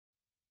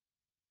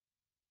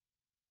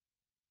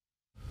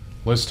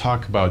Let's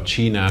talk about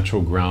Chi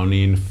natural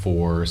grounding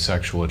for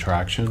sexual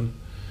attraction.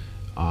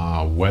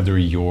 Whether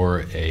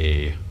you're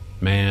a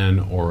man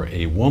or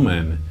a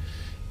woman,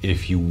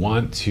 if you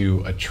want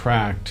to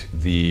attract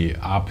the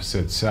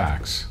opposite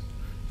sex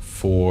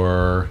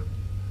for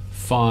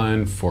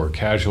fun, for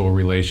casual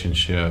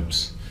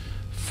relationships,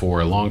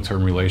 for a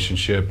long-term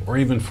relationship, or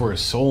even for a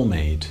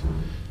soulmate,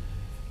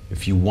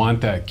 if you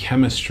want that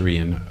chemistry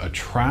and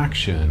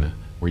attraction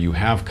where you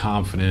have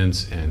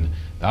confidence and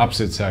the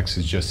opposite sex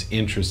is just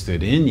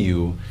interested in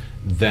you,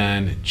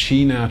 then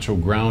Chi natural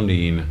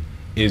grounding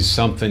is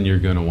something you're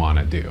going to want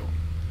to do.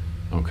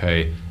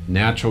 Okay?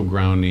 Natural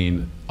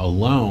grounding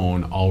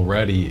alone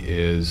already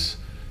is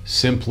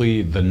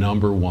simply the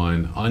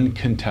 #1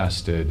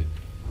 uncontested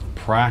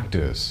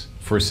practice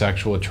for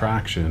sexual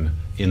attraction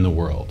in the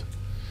world.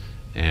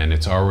 And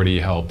it's already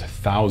helped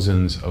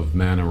thousands of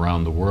men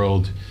around the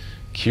world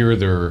cure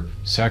their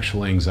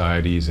sexual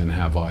anxieties and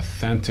have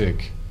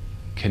authentic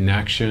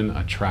connection,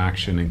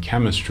 attraction, and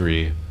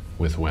chemistry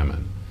with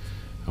women.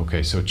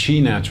 Okay, so Chi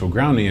natural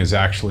grounding is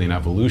actually an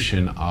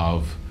evolution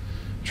of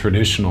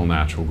traditional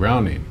natural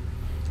grounding.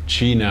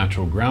 Chi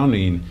natural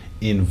grounding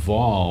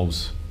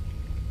involves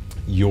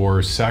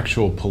your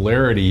sexual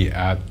polarity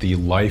at the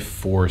life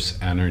force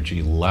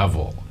energy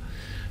level.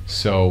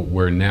 So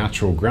where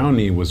natural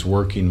grounding was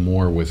working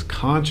more with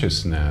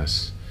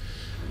consciousness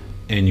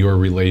and your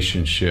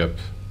relationship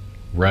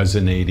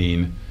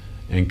resonating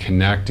and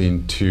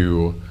connecting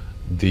to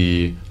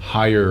the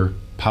higher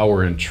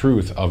power and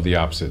truth of the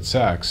opposite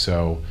sex.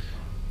 So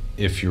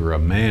if you're a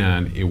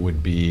man, it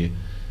would be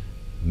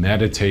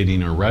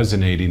meditating or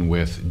resonating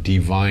with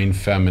divine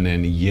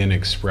feminine yin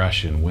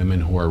expression,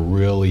 women who are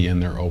really in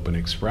their open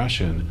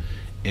expression.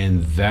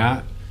 And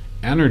that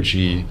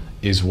energy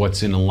is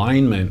what's in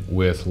alignment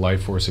with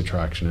life force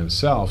attraction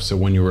itself. So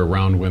when you're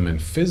around women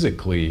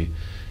physically,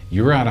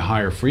 you're at a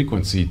higher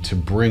frequency to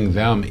bring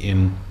them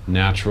in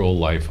natural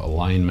life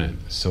alignment.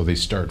 So they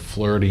start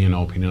flirting and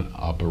opening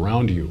up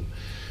around you.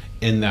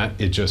 In that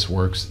it just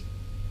works.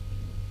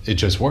 It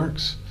just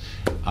works.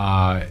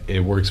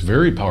 It works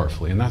very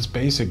powerfully, and that's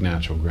basic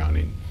natural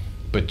grounding.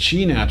 But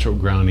Chi natural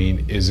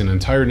grounding is an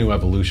entire new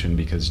evolution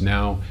because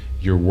now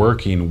you're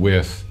working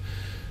with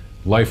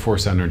life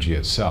force energy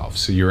itself.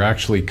 So you're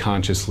actually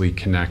consciously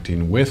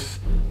connecting with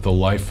the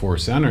life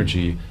force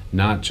energy,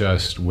 not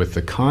just with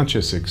the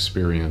conscious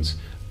experience,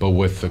 but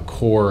with the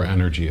core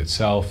energy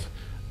itself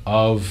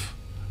of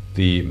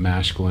the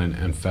masculine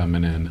and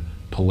feminine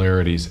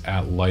polarities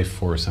at life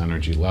force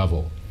energy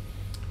level,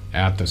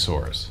 at the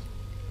source.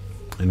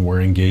 And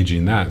we're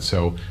engaging that.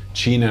 So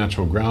Chi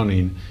natural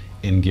grounding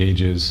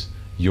engages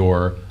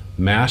your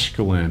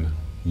masculine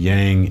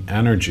yang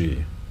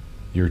energy,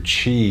 your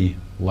Chi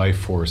life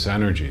force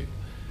energy,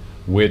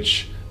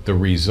 which the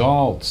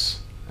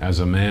results as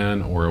a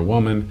man or a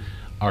woman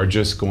are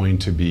just going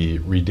to be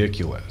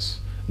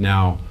ridiculous.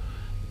 Now,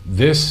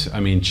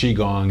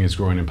 Qigong is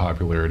growing in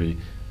popularity.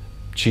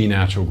 Chi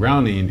natural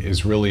grounding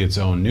is really its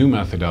own new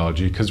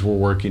methodology because we're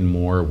working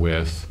more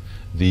with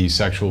the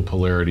sexual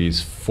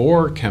polarities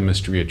for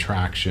chemistry,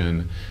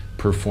 attraction,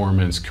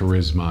 performance,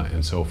 charisma,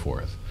 and so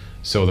forth.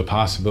 So the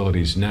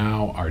possibilities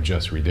now are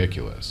just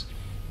ridiculous.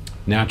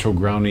 Natural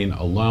grounding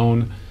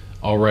alone,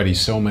 already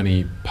so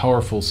many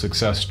powerful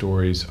success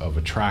stories of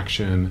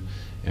attraction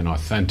and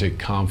authentic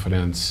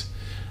confidence.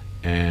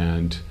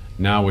 And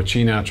now with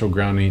Chi natural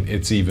grounding,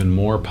 it's even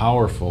more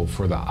powerful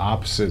for the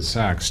opposite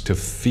sex to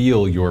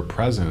feel your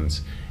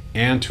presence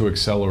and to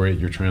accelerate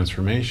your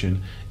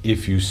transformation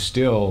if you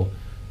still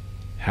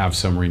have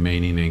some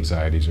remaining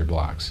anxieties or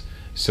blocks.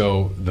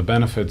 So the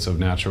benefits of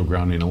natural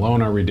grounding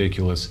alone are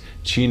ridiculous.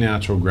 Chi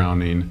natural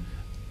grounding,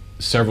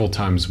 several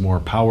times more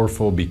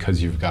powerful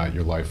because you've got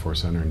your life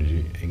force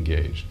energy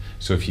engaged.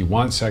 So if you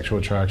want sexual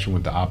attraction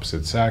with the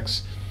opposite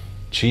sex,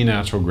 Chi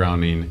natural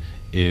grounding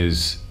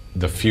is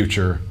the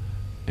future,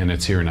 and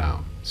it's here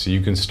now. So you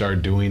can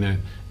start doing it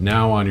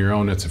now on your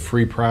own. It's a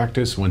free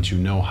practice. Once you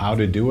know how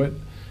to do it,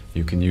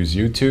 you can use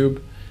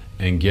YouTube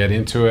and get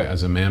into it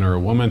as a man or a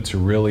woman to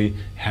really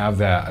have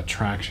that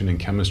attraction and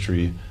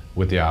chemistry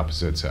with the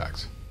opposite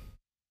sex.